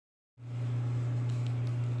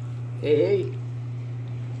Hey.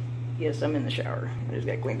 Yes, I'm in the shower. I just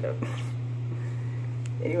got cleaned up.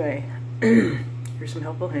 Anyway, here's some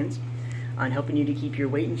helpful hints on helping you to keep your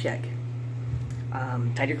weight in check.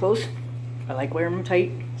 Tight your clothes. I like wearing them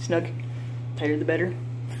tight, snug. Tighter the better.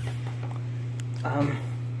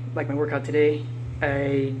 Like my workout today,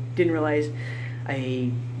 I didn't realize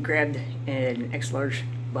I grabbed an X large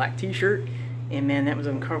black t-shirt, and man, that was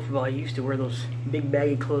uncomfortable. I used to wear those big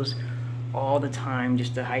baggy clothes all the time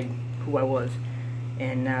just to hide who I was,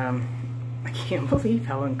 and I can't believe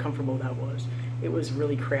how uncomfortable that was. It was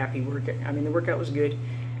really crappy workout. I mean, the workout was good,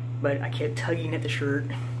 but I kept tugging at the shirt.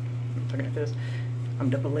 I'm tugging at this. I'm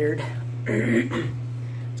double layered.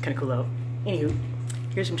 It's kind of cool out. Anywho,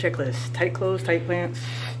 here's some checklists. Tight clothes, tight pants,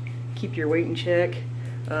 keep your weight in check,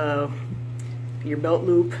 your belt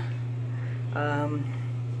loop,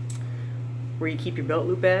 where you keep your belt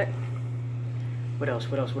loop at. What else?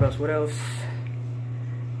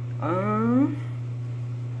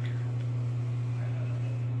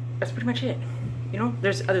 That's pretty much it. You know,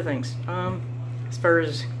 there's other things. As far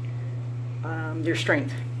as your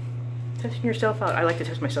strength, testing yourself out. I like to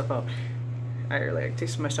test myself out. I really like to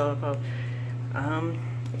test myself out.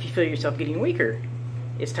 If you feel yourself getting weaker,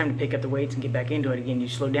 it's time to pick up the weights and get back into it again. You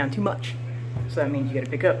slowed down too much, so that means you got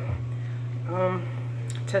to pick up.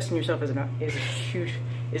 Testing yourself is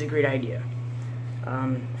a great idea.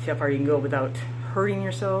 See how far you can go without hurting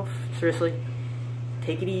yourself. Seriously,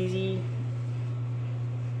 take it easy.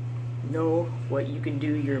 Know what you can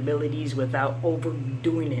do, your abilities, without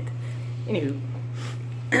overdoing it. Anywho,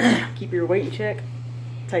 keep your weight in check.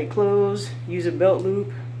 Tight clothes. Use a belt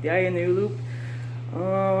loop. The eye in the loop.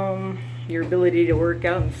 Your ability to work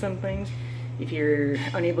out in some things. If you're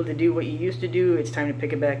unable to do what you used to do, it's time to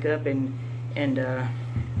pick it back up and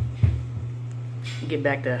get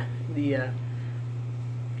back to the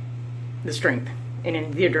strength and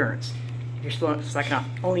then the endurance. If you're slacking off,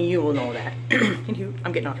 only you will know that. Anywho,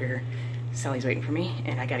 I'm getting off here. Sally's waiting for me,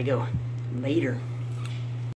 and I gotta go. Later.